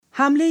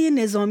حمله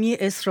نظامی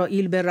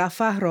اسرائیل به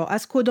رفح را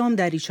از کدام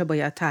دریچه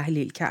باید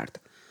تحلیل کرد؟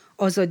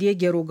 آزادی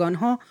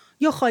گروگانها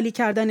یا خالی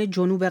کردن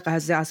جنوب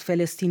غزه از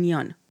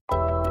فلسطینیان؟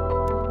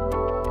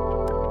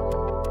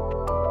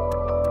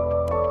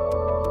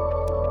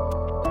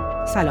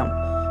 سلام،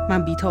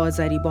 من بیتا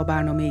آذری با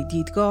برنامه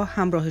دیدگاه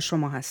همراه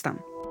شما هستم.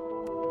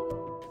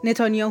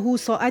 نتانیاهو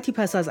ساعتی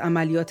پس از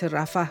عملیات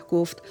رفح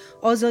گفت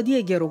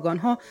آزادی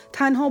گروگانها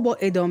تنها با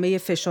ادامه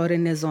فشار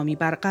نظامی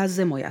بر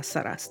غزه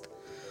میسر است.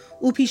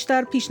 او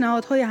پیشتر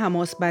پیشنهادهای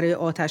حماس برای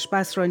آتش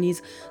بس را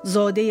نیز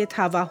زاده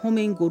توهم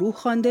این گروه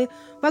خوانده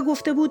و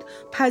گفته بود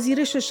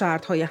پذیرش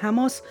شرطهای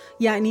حماس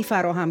یعنی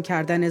فراهم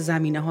کردن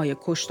زمینه‌های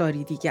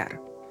کشتاری دیگر.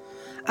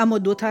 اما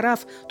دو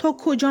طرف تا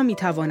کجا می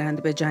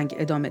توانند به جنگ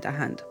ادامه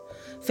دهند؟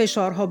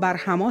 فشارها بر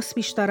حماس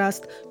بیشتر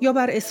است یا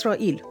بر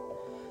اسرائیل؟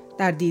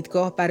 در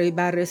دیدگاه برای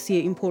بررسی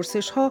این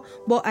پرسش‌ها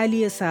با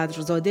علی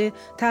صدرزاده،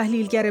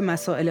 تحلیلگر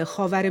مسائل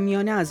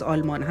خاورمیانه از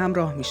آلمان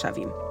همراه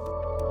می‌شویم.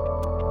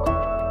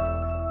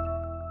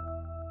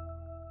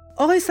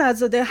 آقای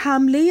صدرزاده،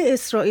 حمله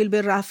اسرائیل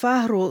به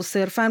رفح رو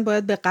صرفاً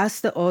باید به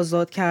قصد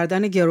آزاد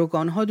کردن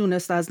گروگانها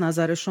دونست از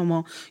نظر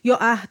شما یا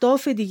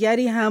اهداف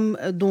دیگری هم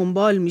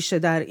دنبال میشه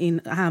در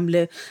این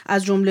حمله،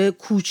 از جمله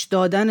کوچ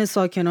دادن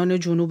ساکنان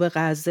جنوب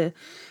غزه؟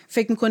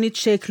 فکر میکنید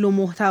شکل و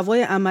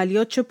محتوای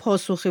عملیات چه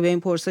پاسخی به این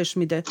پرسش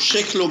میده؟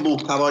 شکل و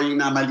محتوای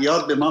این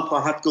عملیات به ما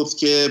خواهد گفت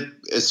که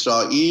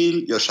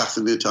اسرائیل یا شخص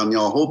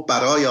نتانیاهو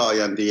برای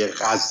آینده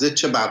غزه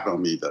چه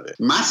برنامه‌ای داره.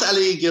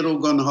 مسئله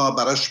گروگانها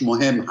براش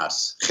مهم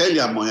هست، خیلی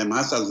هم مهم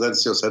هست از نظر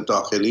سیاست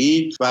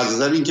داخلی و از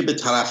نظر اینکه به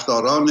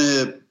طرفداران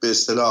به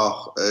اصطلاح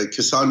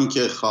کسانی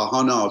که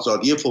خواهان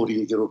آزادی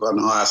فوری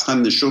گروگانها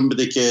هستن نشون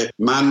بده که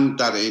من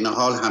در این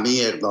حال همه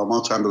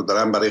اقداماتم رو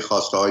دارم برای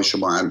خواسته های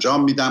شما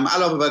انجام میدم.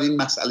 علاوه بر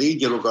این مسئله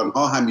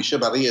گروگانها همیشه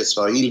برای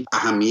اسرائیل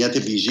اهمیت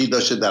ویژه‌ای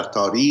داشته در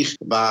تاریخ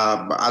و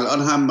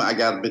الان هم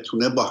اگر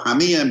بتونه با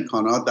همه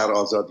امکانات در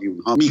آزادی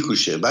اونها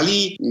میکوشه.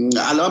 ولی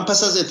الان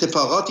پس از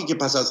اتفاقاتی که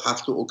پس از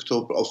 7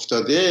 اکتبر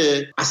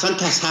افتاده اصلا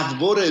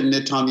تصور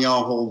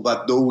نتانیاهو و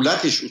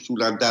دولتش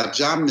اصولا در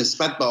جمع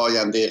نسبت به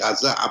آینده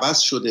غزه عوض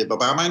شده و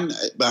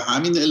به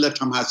همین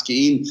علت هم هست که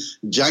این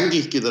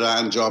جنگی که داره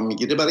انجام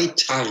میگیره برای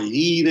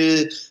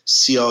تغییر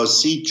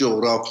سیاسی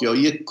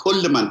جغرافیایی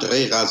کل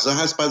منطقه غزه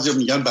هست. بعضی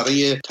میگن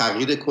برای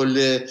تغییر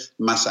کل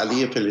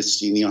مسئله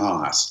فلسطینی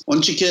ها هست.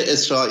 اون چی که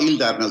اسرائیل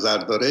در نظر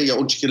داره یا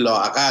اون چی که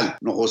لااقل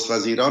نخست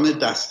وزیران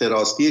دست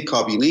راستی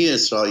کابینه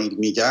اسرائیل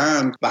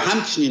میگن و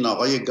همچنین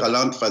آقای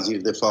گالانت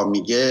وزیر دفاع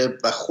میگه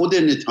و خود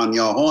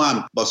نتانیاهو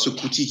هم با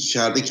سکوتی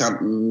کرده که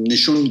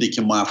نشون میده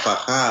که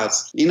موفق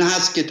هست، این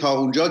هست که تا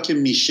اونجا که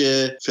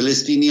میشه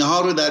فلسطینی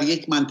ها رو در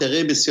یک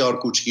منطقه بسیار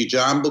کوچکی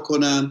جمع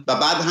بکنن و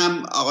بعد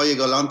هم آقای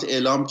گالانت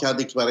اعلام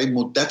کرده که برای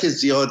مدت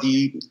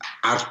زیادی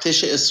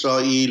ارتش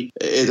اسرائیل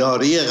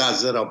اداره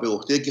غزه را به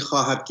عهده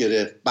خواهد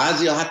گرفت.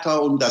 بعضیا حتی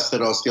اون دست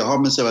راستی ها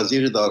مثل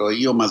وزیر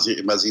دارایی و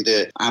وزیر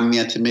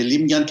امنیت ملی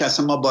میگن که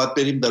اصلا ما باید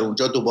بریم در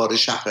اونجا دوباره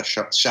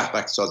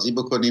شهرک سازی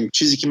بکنیم،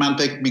 چیزی که من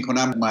فکر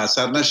میکنم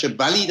موثر نشه.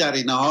 ولی در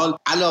این حال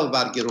علاوه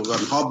بر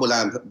گروگانها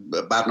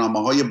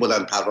برنامه‌های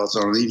بلند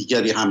پروازانه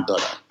دیگری هم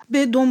دارن.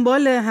 به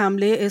دنبال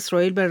حمله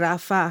اسرائیل به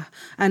رفح،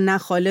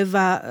 نخاله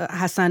و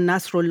حسن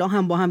نصرالله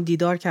هم با هم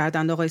دیدار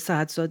کردند آقای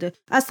صدرزاده.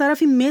 از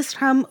طرفی مصر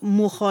هم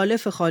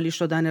مخالف خالی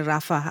شدن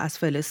رفح از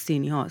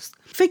فلسطینی هاست.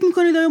 فکر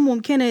میکنید آیا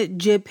ممکنه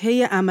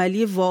جبهه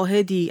عملی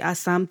واحدی از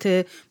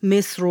سمت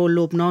مصر و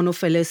لبنان و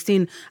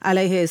فلسطین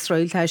علیه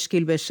اسرائیل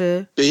تشکیل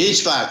بشه؟ به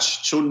هیچ وجه،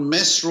 چون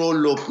مصر و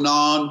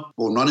لبنان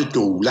به عنوان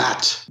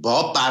دولت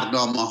با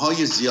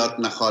برنامه‌های زیاد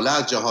نخاله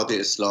از جهاد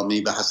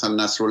اسلامی و حسن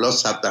نصرالله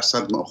 100%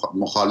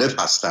 مخالف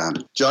هستند.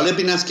 جالب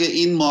این است که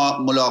این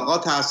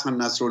ملاقات حسن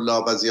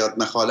نصرالله و زیاد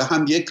نخاله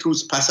هم یک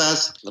روز پس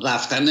از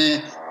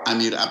رفتن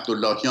امیر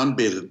عبداللهیان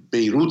به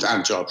بیروت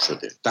انجام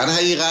شده. در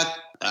حقیقت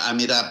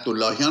امیر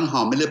عبداللهیان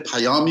حامل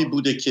پیامی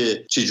بوده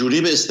که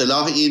چجوری به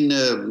اصطلاح این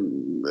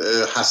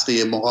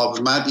هسته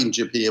مقاومت، این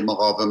جبهه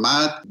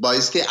مقاومت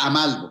بایستی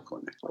عمل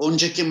بکنه.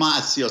 اونجا که ما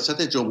از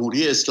سیاست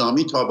جمهوری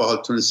اسلامی تا به حال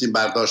تونستیم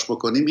برداشت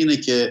بکنیم اینه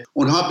که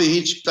اونها به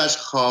هیچ وجه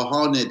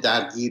خواهان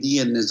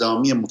درگیری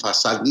نظامی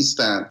مفصل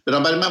نیستن.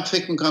 بنابراین من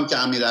فکر میکنم که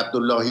امیر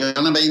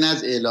عبداللهیان و این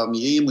از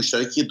اعلامیه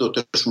مشترکی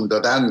دوتاشون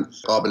دادن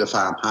قابل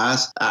فهم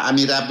هست.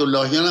 امیر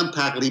عبداللهیان هم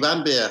تقریبا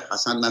به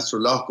حسن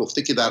نصرالله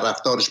گفته که در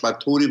رفتارش باید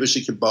طوری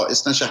بشه که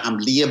باعث نشه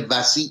حمله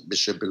وسیع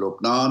بشه به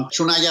لبنان،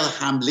 چون اگر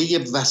حمله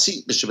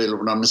وسیع بشه به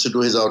لبنان مثل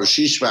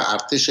 2006 و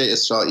ارتش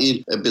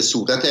اسرائیل به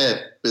صورت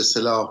به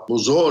اصطلاح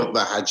بزرگ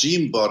و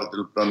حجیم وارد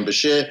لبنان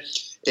بشه،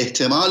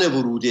 احتمال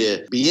ورود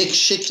به یک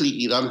شکلی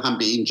ایران هم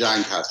به این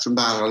جنگ هست، چون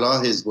به هر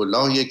حال حزب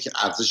الله یک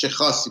ارزش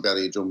خاصی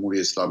برای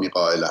جمهوری اسلامی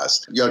قائل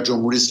است یا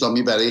جمهوری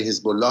اسلامی برای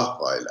حزب الله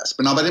قائل است.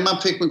 بنابراین من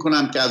فکر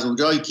میکنم که از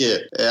اونجایی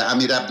که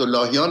امیر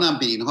عبداللهیان هم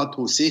به اینها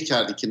توصیه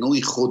کرده که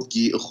نوعی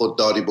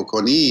خودداری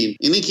بکنیم،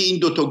 اینه که این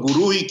دوتا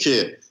گروهی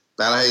که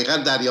در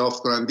حقیقت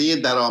دریافت کننده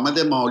درآمد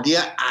مالی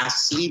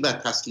اصلی و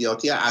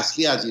تسلیحاتی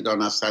اصلی از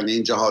ایران هستند،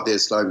 این جهاد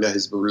اسلامی و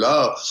حزب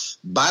الله،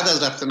 بعد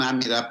از رفتن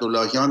امیر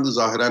عبداللهیان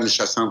ظاهرا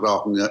نشستن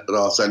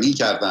راهزنی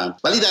کردن.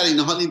 ولی در این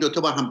حال این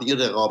دوتا با هم دیگه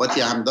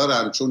رقابتی هم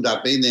دارن، چون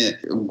در بین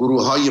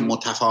گروه‌های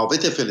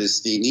متفاوت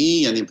فلسطینی،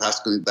 یعنی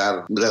پس کنید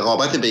در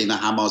رقابت بین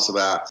حماس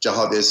و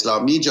جهاد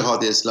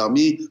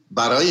اسلامی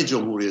برای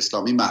جمهوری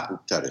اسلامی محبوب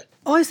تره.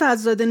 آقای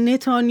سعدزاده،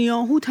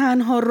 نتانیاهو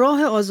تنها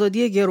راه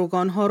آزادی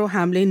گروگان‌ها رو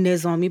حمله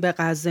نظامی به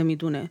غزه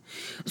میدونه.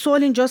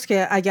 سوال اینجاست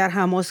که اگر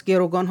حماس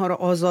گروگان‌ها رو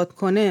آزاد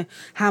کنه،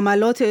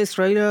 حملات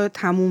اسرائیل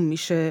تموم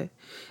میشه.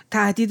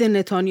 تهدید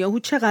نتانیاهو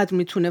چقدر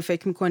میتونه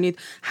فکر میکنید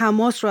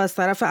حماس رو از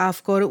طرف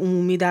افکار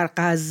عمومی در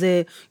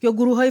غزه یا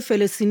گروه‌های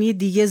فلسطینی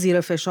دیگه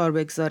زیر فشار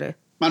بگذاره؟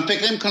 من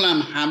فکر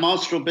می‌کنم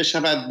حماس رو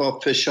بشود با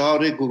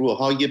فشار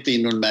گروه‌های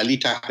بین‌المللی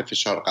تحت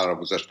فشار قرار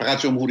گذاشت.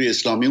 فقط جمهوری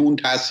اسلامی اون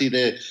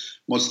تاثیر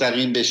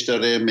مستقیم بهش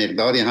داره،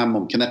 مقداری هم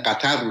ممکنه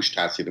قطر روش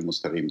تاثیر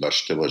مستقیم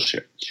داشته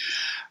باشه.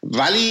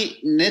 ولی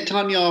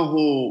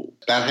نتانیاهو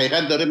در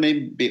حقیقت داره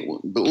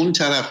به اون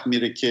طرف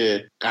میره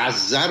که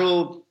غزه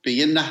رو به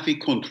یه نحوی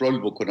کنترل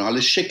بکنه.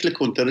 حالا شکل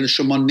کنترل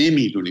شما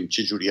نمیدونیم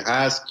چه جوری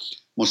هست،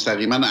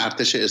 مستقیما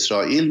ارتش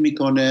اسرائیل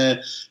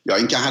میکنه یا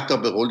اینکه حتی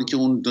به قولی که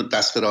اون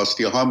دست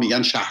راستی ها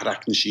میگن شهرک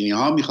نشینی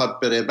ها میخواد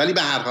بره. ولی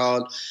به هر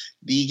حال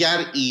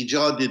دیگر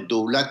ایجاد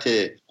دولت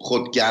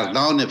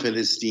خودگردان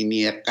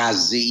فلسطینی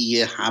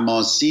غزه‌ای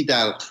حماسی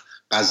در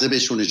غزه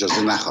بهشون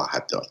اجازه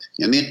نخواهد داد.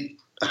 یعنی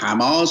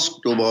حماس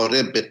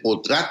دوباره به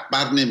قدرت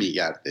بر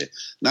نمیگرده،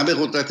 نه به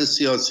قدرت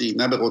سیاسی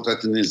نه به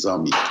قدرت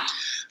نظامی.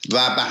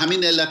 و به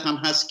همین علت هم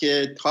هست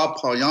که تا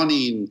پایان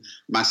این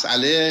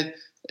مسئله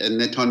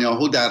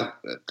نتانیاهو در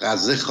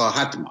غزه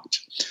خواهد ماند.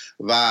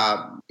 و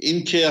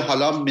اینکه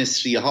حالا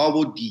مصری ها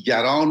و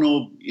دیگران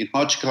و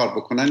اینها چی کار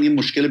بکنن، یه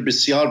مشکل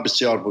بسیار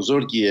بسیار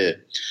بزرگیه،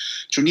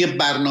 چون یه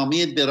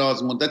برنامه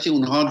دراز مدتی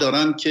اونها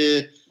دارن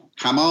که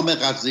تمام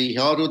غزه‌ای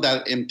ها رو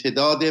در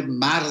امتداد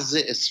مرز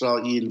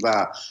اسرائیل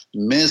و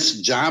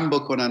مصر جمع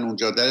بکنن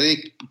اونجا در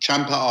یک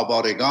کمپ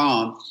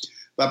آوارگان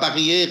و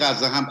بقیه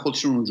غزه هم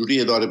خودشون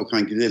اونجوری اداره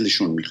بکنن که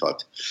دلشون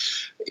میخواد.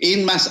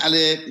 این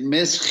مسئله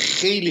مصر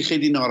خیلی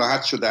خیلی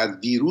ناراحت شده. از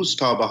دیروز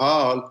تا به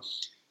حال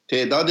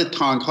تعداد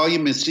تانک های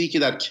مصری که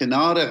در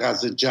کنار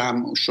غزه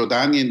جمع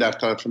شدن، یعنی در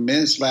طرف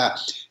مصر، و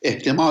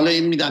احتمال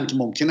این میدن که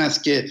ممکن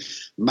است که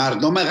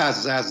مردم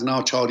غزه از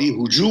ناچاری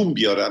هجوم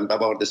بیارن و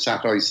وارد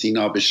صحرای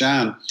سینا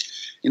بشن،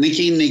 اینه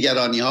که این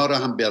نگرانی ها رو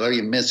هم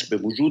برای مصر به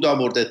وجود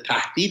آورده.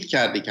 تهدید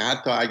کرده که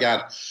حتی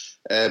اگر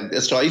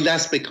اسرائیل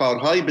دست به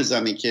کارهایی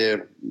بزنه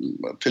که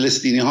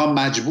فلسطینی ها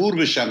مجبور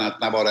بشن از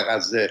نوار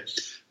غزه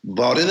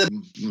وارد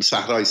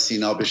صحرای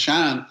سینا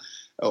بشن،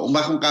 اون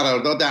وقت اون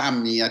قرارداد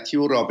امنیتی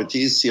و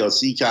رابطه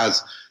سیاسی که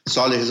از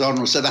سال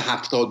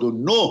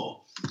 1979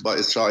 با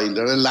اسرائیل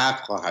داره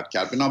لغو خواهد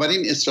کرد.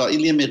 بنابراین اسرائیل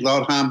یه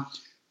مقدار هم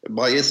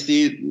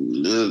بایستی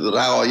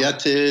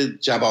رعایت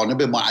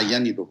جوانب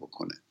معینی رو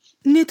بکنه.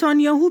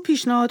 نتانیاهو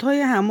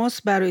پیشنهادهای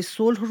حماس برای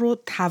صلح رو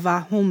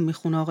توهم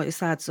میخونه آقای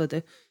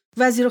سعدزاده.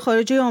 وزیر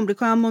خارجه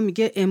آمریکا اما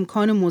میگه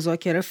امکان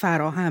مذاکره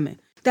فراهمه.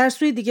 در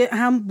سوی دیگه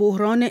هم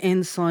بحران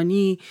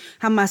انسانی،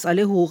 هم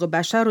مسئله حقوق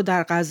بشر رو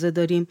در غزه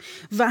داریم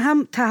و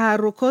هم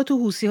تحرکات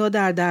حوثی‌ها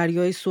در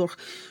دریای سرخ.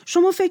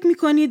 شما فکر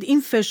میکنید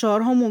این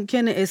فشارها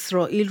ممکنه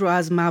اسرائیل رو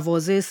از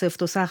مواضع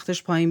سفت و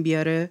سختش پایین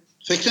بیاره؟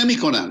 فکر نمی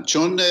کنم،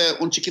 چون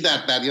اون چی که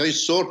در دریای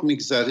سرخ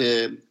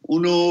میگذره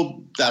اونو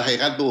در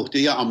حقیقت به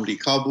عهده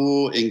آمریکا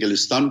و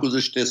انگلستان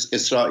گذاشته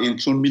اسرائیل،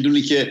 چون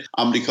میدونی که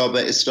آمریکا و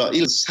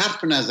اسرائیل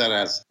صرف نظر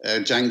از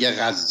جنگ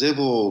غزه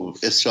و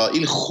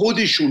اسرائیل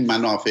خودشون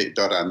منافع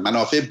دارن،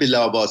 منافع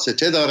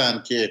بلاواسطه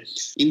دارن که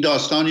این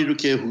داستانی رو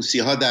که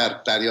حوثی‌ها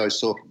در دریای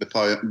سرخ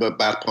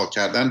برپا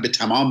کردن به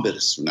تمام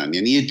برسونن.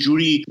 یعنی یه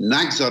جوری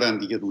نگذارن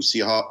دیگه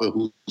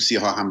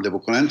حوثی‌ها حمله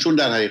بکنن، چون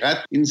در حقیقت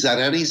این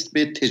ضرری است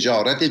به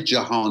تجارت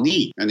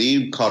جهانی.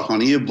 یعنی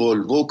کارخانه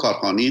ولوو،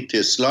 کارخانه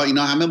تسلا،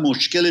 اینا همه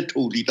مشکل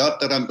تولیدات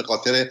دارن به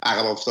خاطر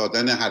عقب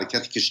افتادن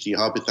حرکت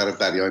کشتی‌ها به طرف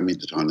دریای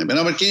مدیترانه.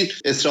 بنابراین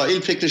اسرائیل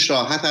فکرش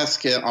راحت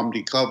است که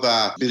آمریکا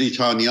و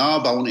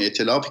بریتانیا و اون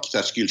ائتلافی که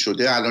تشکیل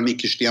شده، الان یک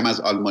کشتی هم از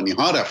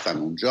آلمانی‌ها رفتن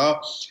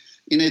اونجا،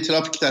 این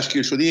ائتلافی که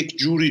تشکیل شده یک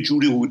جوری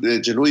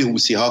جلوی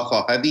حوثی‌ها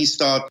خواهد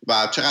ایستاد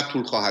و چقدر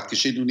طول خواهد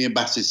کشید اون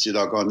بحث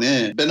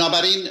جداگانه.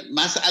 بنابراین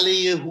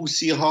مسئله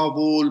حوثی‌ها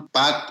و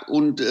بعد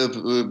اون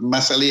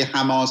مسئله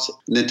حماس،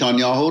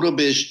 نتانیاهو رو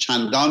بهش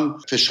چندان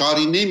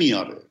فشاری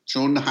نمیاره،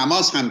 چون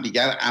حماس هم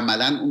دیگر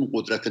عملاً اون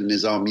قدرت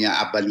نظامی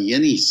اولیه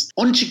نیست.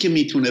 اون چی که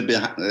میتونه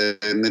به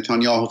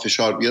نتانیاهو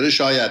فشار بیاره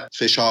شاید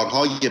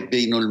فشارهای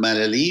بین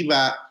المللی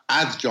و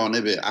از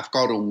جانب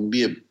افکار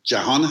عمومی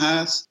جهان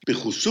هست، به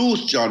خصوص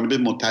جانب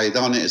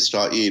متحدان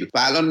اسرائیل و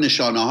الان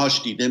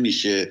نشانه‌هاش دیده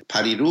میشه.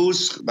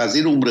 پریروز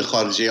وزیر امور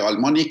خارجه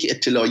آلمان یک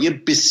اطلاعیه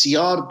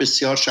بسیار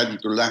بسیار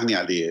شدیداللحنی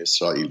علیه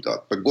اسرائیل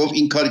داد و گفت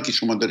این کاری که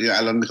شما دارید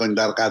الان میخواین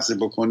در غزه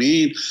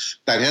بکنید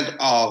در حقیقت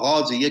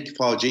آغاز یک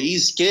فاجعه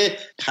است که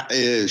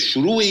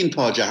شروع این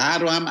فاجعه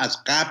رو هم از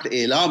قبل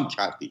اعلام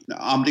کردید.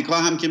 آمریکا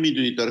هم که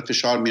میدونید داره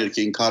فشار میاره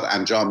که این کار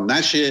انجام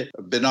نشه.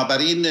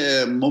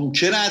 بنابراین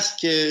ممکن است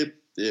که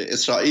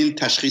اسرائیل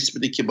تشخیص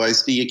بده که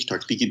بایستی یک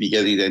تاکتیک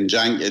دیگری در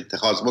جنگ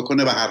اتخاذ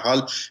بکنه و هر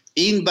حال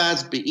این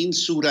وضع به این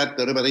صورت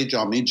داره برای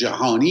جامعه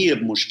جهانی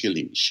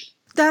مشکلی میشه.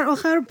 در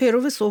آخر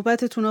پیرو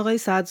صحبتتون آقای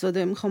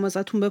سعدزاده میخوام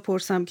ازتون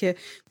بپرسم که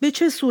به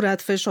چه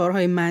صورت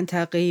فشارهای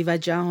منطقه‌ای و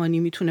جهانی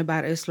میتونه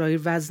بر اسرائیل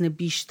وزن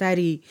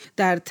بیشتری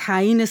در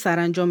تعیین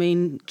سرانجام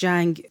این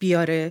جنگ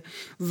بیاره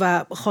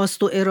و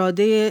خواست و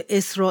اراده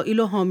اسرائیل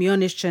و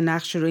حامیانش چه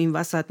نقشی رو این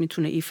وسط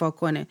میتونه ایفا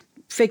کنه؟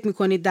 فکر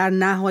میکنید در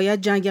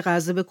نهایت جنگ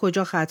غزه به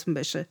کجا ختم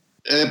بشه؟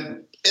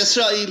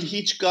 اسرائیل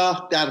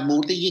هیچگاه در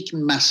مورد یک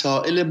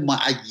مسائل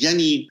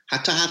معینی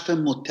حتی حرف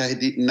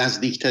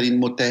نزدیکترین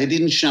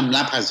متحدینش هم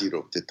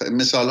نپذیرفته.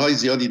 مثالهای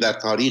زیادی در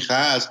تاریخ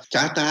هست که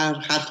حتی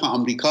حرف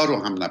آمریکا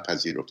رو هم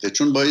نپذیرفته،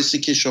 چون باعثی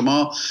که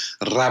شما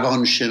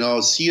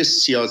روانشناسی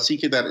سیاسی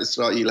که در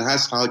اسرائیل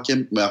هست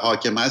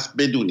حاکم هست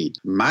بدونید.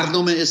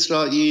 مردم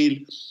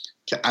اسرائیل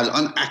که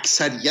الان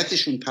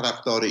اکثریتشون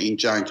طرفدار این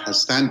جنگ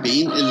هستن به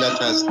این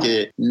علت هست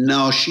که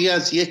ناشی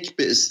از یک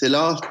به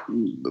اصطلاح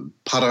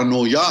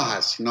پارانویا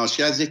هست،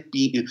 ناشی از یک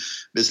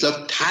به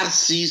اصطلاح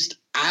ترسی است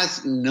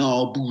از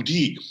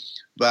نابودی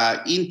و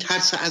این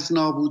ترس از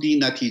نابودی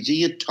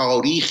نتیجه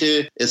تاریخ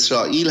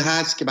اسرائیل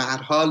هست که به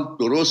هر حال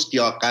درست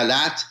یا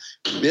غلط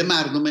به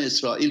مردم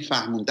اسرائیل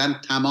فهموندن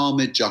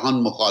تمام جهان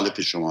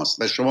مخالف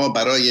شماست و شما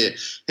برای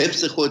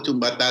حفظ خودتون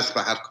باید دست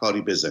به هر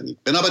کاری بزنید.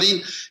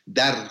 بنابراین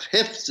در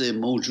حفظ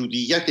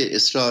موجودیت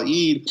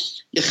اسرائیل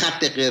یه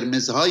خط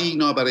قرمزهایی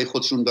اینا برای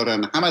خودشون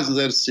دارن، هم از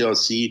نظر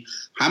سیاسی،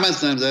 هم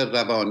از نظر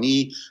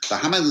روانی و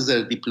هم از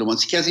نظر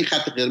دیپلماسی که از این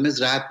خط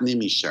قرمز رد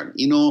نمیشن.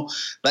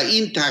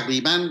 این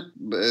تقریبا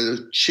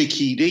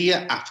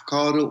چکیده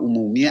افکار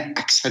عمومی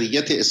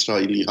اکثریت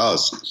اسرائیلی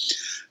هاست.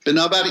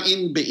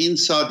 بنابراین به این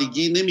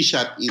سادگی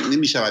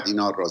نمیشود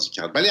اینا راضی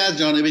کرد. ولی از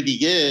جانب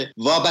دیگه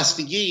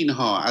وابستگی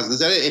اینها از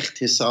نظر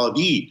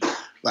اقتصادی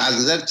و از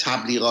نظر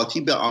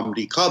تبلیغاتی به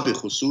آمریکا به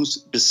خصوص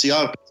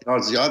بسیار بسیار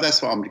زیاد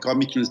است و آمریکا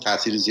میتونه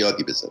تاثیر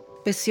زیادی بذاره.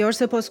 بسیار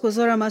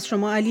سپاسگزارم از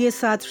شما علی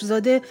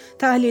صدرزاده،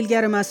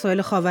 تحلیلگر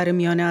مسائل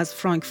خاورمیانه از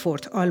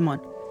فرانکفورت،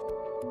 آلمان.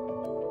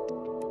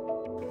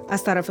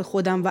 از طرف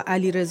خودم و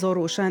علی رضا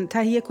روشن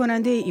تهیه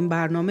کننده این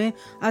برنامه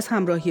از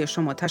همراهی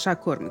شما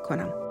تشکر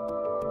میکنم.